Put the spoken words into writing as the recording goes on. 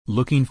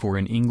Looking for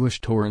an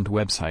English torrent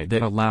website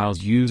that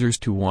allows users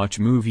to watch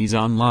movies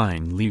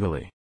online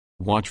legally?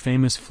 Watch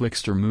famous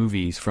Flixtor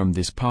movies from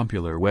this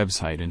popular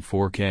website in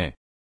 4K.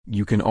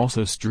 You can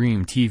also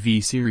stream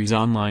TV series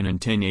online in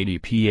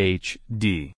 1080p HD.